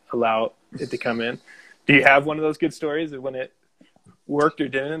 but allow it to come in. Do you have one of those good stories of when it worked or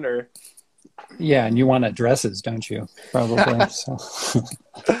didn't, or? Yeah, and you want addresses, don't you? Probably. So.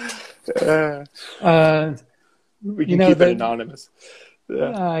 We can keep it anonymous.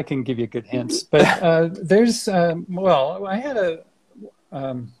 Yeah. I can give you good hints, but there's I had a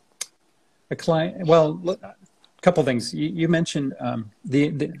client. Well, a couple things. You mentioned I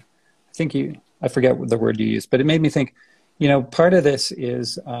forget what the word you used, but it made me think. Part of this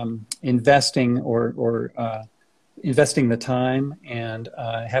is investing or investing the time and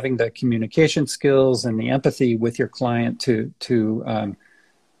having the communication skills and the empathy with your client to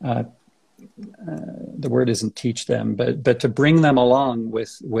the word isn't teach them, but to bring them along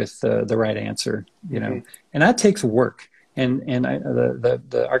with the right answer, Mm-hmm. and that takes work. And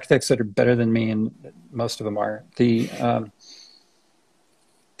the architects that are better than me, and most of them are,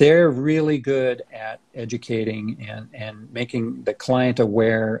 they're really good at educating and making the client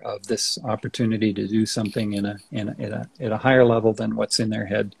aware of this opportunity to do something at a higher level than what's in their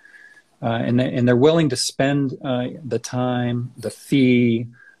head, and they're willing to spend the time, the fee,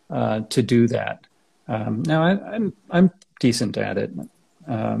 to do that. Now I'm decent at it,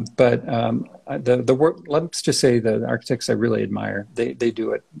 but the work. Let's just say the architects I really admire, they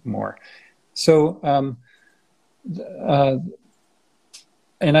do it more. So.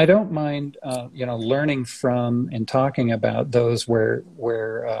 And I don't mind, learning from and talking about those where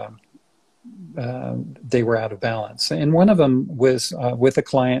they were out of balance. And one of them was with a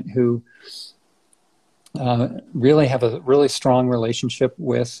client who really have a really strong relationship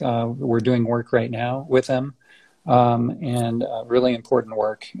with. We're doing work right now with them, and really important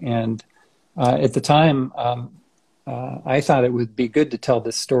work. And at the time, I thought it would be good to tell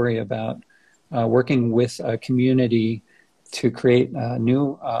this story about working with a community to create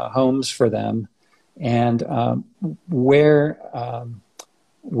new homes for them, and where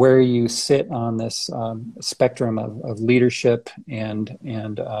you sit on this spectrum of leadership and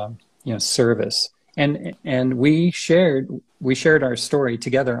service, and we shared our story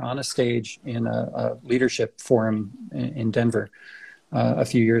together on a stage in a leadership forum in Denver a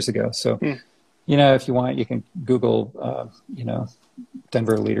few years ago. So, if you want, you can Google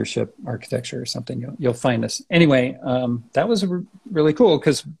Denver leadership architecture or something. You'll find us. Anyway, that was really cool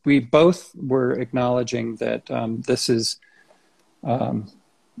because we both were acknowledging that this is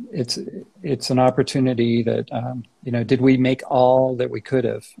it's an opportunity that did we make all that we could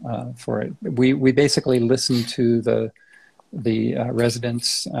have for it? We basically listened to the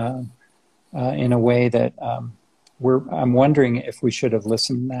residents in a way that I'm wondering if we should have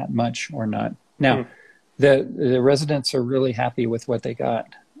listened that much or not. Now. The residents are really happy with what they got.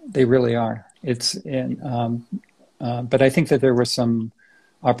 They really are. But I think that there were some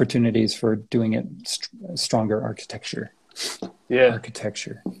opportunities for doing it stronger architecture. Yeah.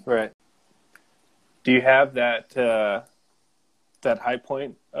 Architecture. Right. Do you have that high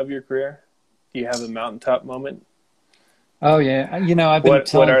point of your career? Do you have a mountaintop moment? Oh yeah. I've been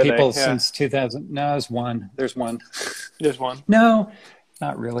telling people since 2000. No, there's one. There's one. There's one. No,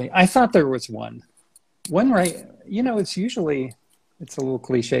 not really. I thought there was one. One, right? It's a little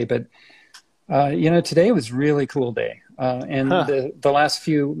cliche, but today was a really cool day, and the last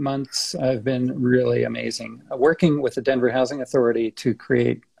few months have been really amazing. Working with the Denver Housing Authority to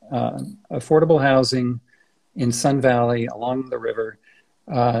create affordable housing in Sun Valley along the river,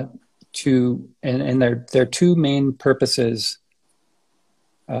 and their two main purposes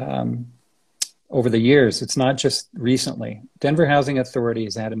over the years. It's not just recently. Denver Housing Authority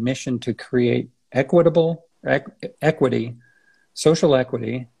has had a mission to create equity, social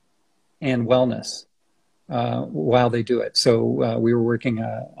equity, and wellness while they do it. So we were working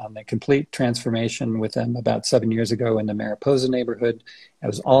on the complete transformation with them about 7 years ago in the Mariposa neighborhood. It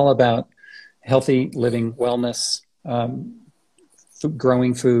was all about healthy living, wellness,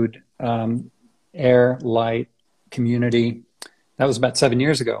 growing food, air, light, community. That was about 7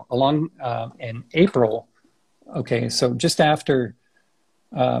 years ago. In April, so just after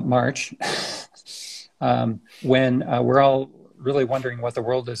March, when we're all really wondering what the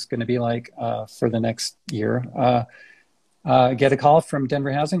world is going to be like for the next year, get a call from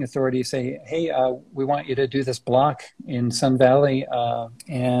Denver Housing Authority, say, hey, we want you to do this block in Sun Valley,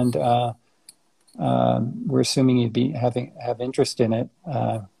 and we're assuming you'd have interest in it.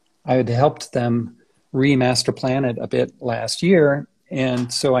 I had helped them remaster plan it a bit last year,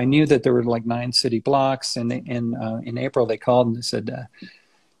 and so I knew that there were like 9 city blocks, and in April they called and they said,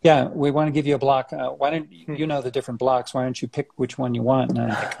 yeah, we want to give you a block. Why don't you know the different blocks? Why don't you pick which one you want? And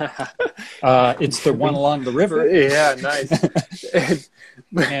I'm like, it's the one along the river. Yeah, nice.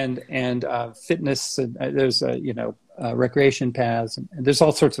 and fitness. There's recreation paths, and there's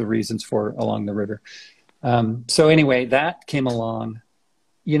all sorts of reasons for along the river. So anyway, that came along,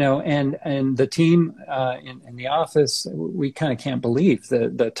 and the team in the office, we kind of can't believe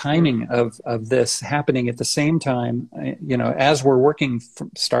the timing of this happening at the same time, as we're working,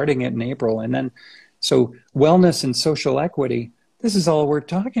 starting it in April. And then, so wellness and social equity, this is all we're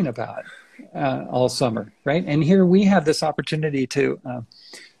talking about all summer, right? And here we have this opportunity to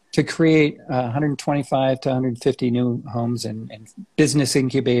create 125 to 150 new homes and business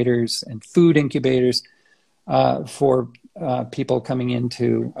incubators and food incubators for people coming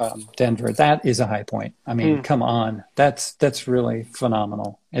into Denver. That is a high point. I mean, come on, that's really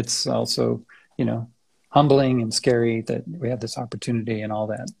phenomenal. It's also, humbling and scary that we have this opportunity and all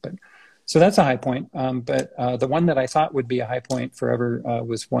that. But so that's a high point. But the one that I thought would be a high point forever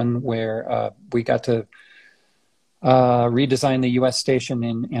was one where we got to redesign the U.S. station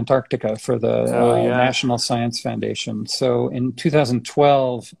in Antarctica for the National Science Foundation. So in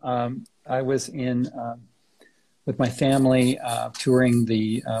 2012, I was with my family touring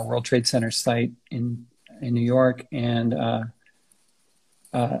the World Trade Center site in New York, and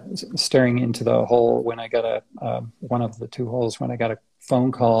staring into the hole when I got one of the 2 holes, when I got a phone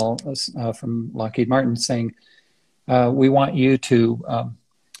call from Lockheed Martin saying, we want you to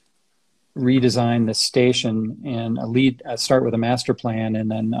redesign the station and start with a master plan and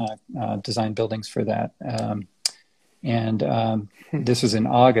then design buildings for that. This was in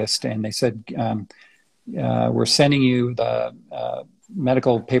August, and they said, we're sending you the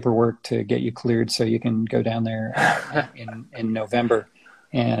medical paperwork to get you cleared so you can go down there in November.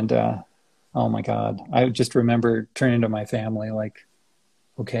 And oh my God, I just remember turning to my family like,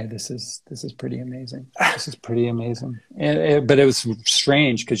 okay, this is pretty amazing. This is pretty amazing. But it was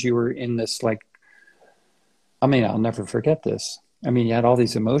strange because you were in this, like, I mean, I'll never forget this. I mean, you had all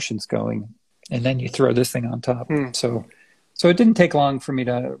these emotions going, and then you throw this thing on top. So it didn't take long for me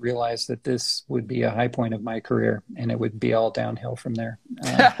to realize that this would be a high point of my career, and it would be all downhill from there.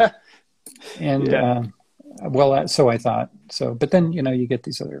 So I thought. So, but then, you get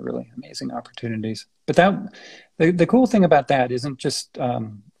these other really amazing opportunities. But the cool thing about that isn't just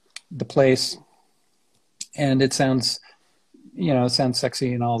the place, and it sounds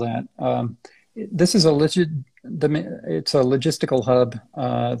sexy and all that. This is it's a logistical hub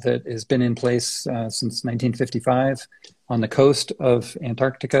that has been in place since 1955 on the coast of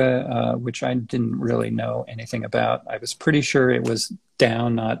Antarctica, which I didn't really know anything about. I was pretty sure it was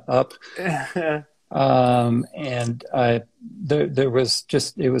down, not up. There was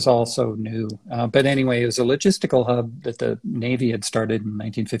it was all so new. But anyway, it was a logistical hub that the Navy had started in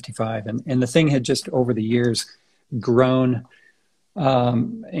 1955. And the thing had just over the years grown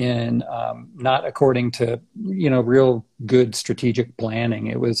not according to, real good strategic planning.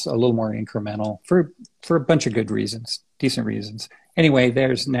 It was a little more incremental for a bunch of good reasons, decent reasons. Anyway,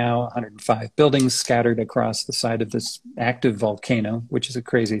 there's now 105 buildings scattered across the side of this active volcano, which is a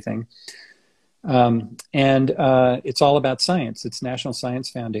crazy thing. It's all about science. It's National Science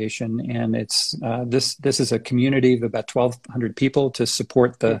Foundation, and it's this is a community of about 1,200 people to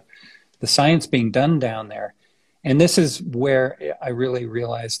support the science being done down there. And this is where I really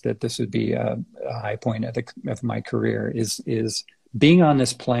realized that this would be a high point of my career is being on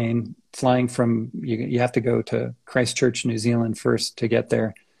this plane, flying from, you have to go to Christchurch, New Zealand first to get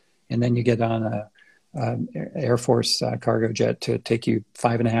there. And then you get on a Air Force cargo jet to take you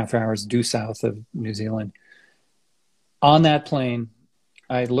 5.5 hours due south of New Zealand. On that plane,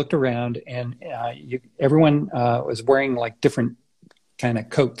 I looked around, and everyone was wearing like different kind of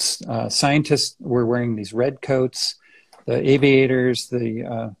coats. Scientists were wearing these red coats. The aviators,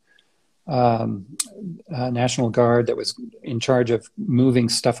 the National Guard that was in charge of moving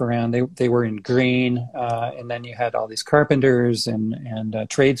stuff around, they were in green. And then you had all these carpenters and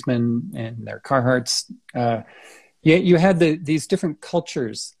tradesmen and their Carhartts. You had these different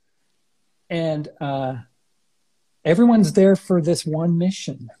cultures, and everyone's there for this one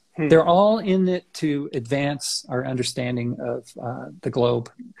mission. They're all in it to advance our understanding of the globe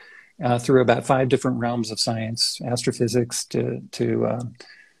through about 5 different realms of science, astrophysics to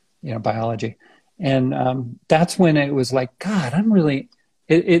biology. And that's when it was like, God,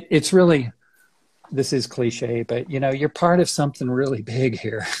 it's really, this is cliche, but you're part of something really big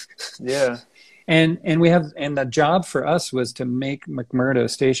here. Yeah. And the job for us was to make McMurdo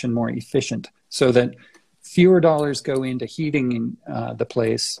Station more efficient so that fewer dollars go into heating the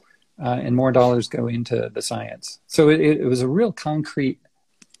place, and more dollars go into the science. So it was a real concrete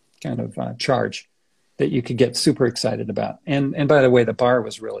kind of charge that you could get super excited about. And by the way, the bar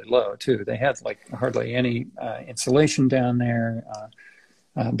was really low too. They had like hardly any insulation down there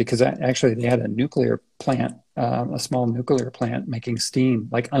because actually they had a nuclear plant, a small nuclear plant making steam,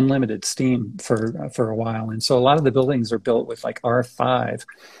 like unlimited steam for a while. And so a lot of the buildings are built with like R5.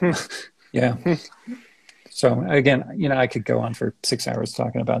 Yeah. So again, I could go on for 6 hours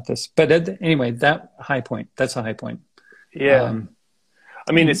talking about this, but anyway, that's a high point. Yeah.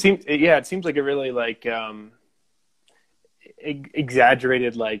 I mean, it seems like a really like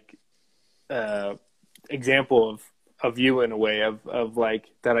exaggerated like example of you in a way of like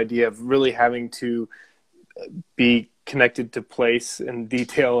that idea of really having to be connected to place and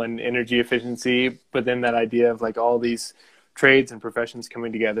detail and energy efficiency, but then that idea of like all these trades and professions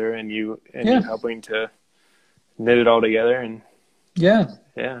coming together and you helping to knit it all together and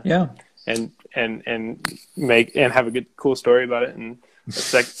and make and have a good cool story about it and a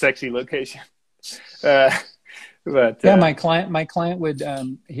sexy location. But my client would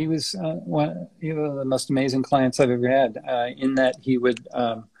he was one of the most amazing clients I've ever had, in that he would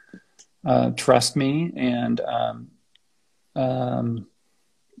trust me and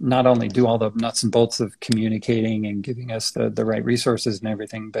not only do all the nuts and bolts of communicating and giving us the right resources and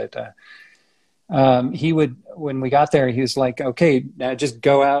everything, but he would, when we got there, he was like, okay, now just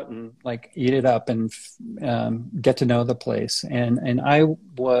go out and like eat it up and get to know the place. And I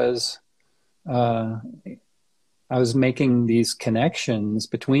was making these connections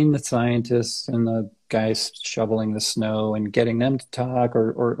between the scientists and the guys shoveling the snow and getting them to talk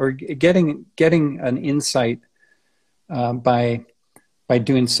or getting an insight by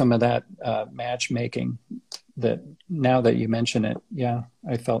doing some of that matchmaking. That now that you mention it,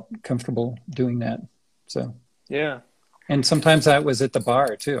 I felt comfortable doing that. So and sometimes that was at the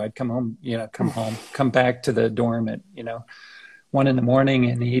bar too. I'd come back to the dorm at 1 a.m,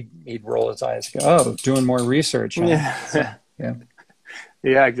 and he'd roll his eyes, go, "Oh, doing more research." Huh? So, yeah,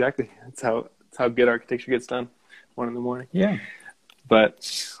 exactly. That's how good architecture gets done. 1 a.m. Yeah, but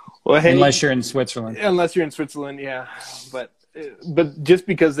hey, unless you're in Switzerland, yeah, but just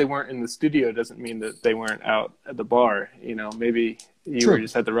because they weren't in the studio doesn't mean that they weren't out at the bar. Maybe you were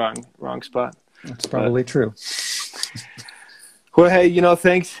just at the wrong spot. That's probably true. Well, hey,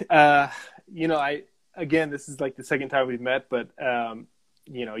 thanks. Again, this is like the second time we've met, but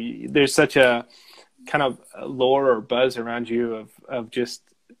there's such a kind of lore or buzz around you of just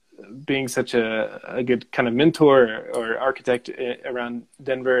being such a good kind of mentor or architect around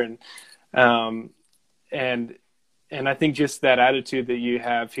Denver, and I think just that attitude that you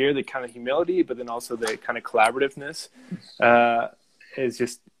have here, the kind of humility, but then also the kind of collaborativeness,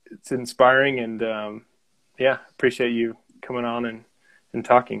 it's inspiring. And appreciate you coming on and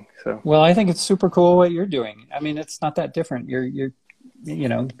talking. So, well, I think it's super cool what you're doing. I mean, it's not that different. You're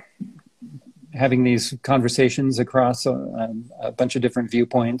having these conversations across a bunch of different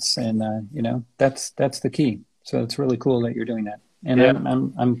viewpoints, and that's the key. So it's really cool that you're doing that. And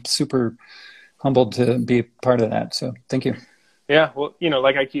I'm super humbled to be a part of that. So thank you. Yeah. Well,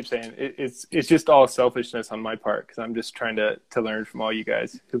 like I keep saying, it's just all selfishness on my part, because I'm just trying to learn from all you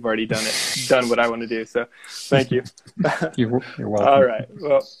guys who've already done what I want to do. So thank you. You're welcome. All right.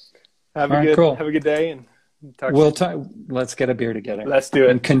 Well, have a good day, and let's get a beer together. Let's do it.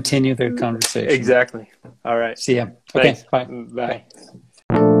 And continue the conversation. Exactly. All right. See ya. Thanks. Okay. Bye. Bye.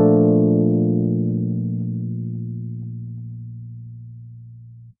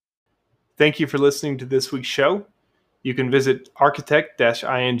 Thank you for listening to this week's show. You can visit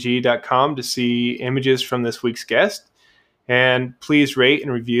architect-ing.com to see images from this week's guest. And please rate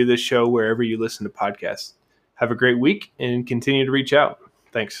and review this show wherever you listen to podcasts. Have a great week and continue to reach out.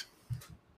 Thanks.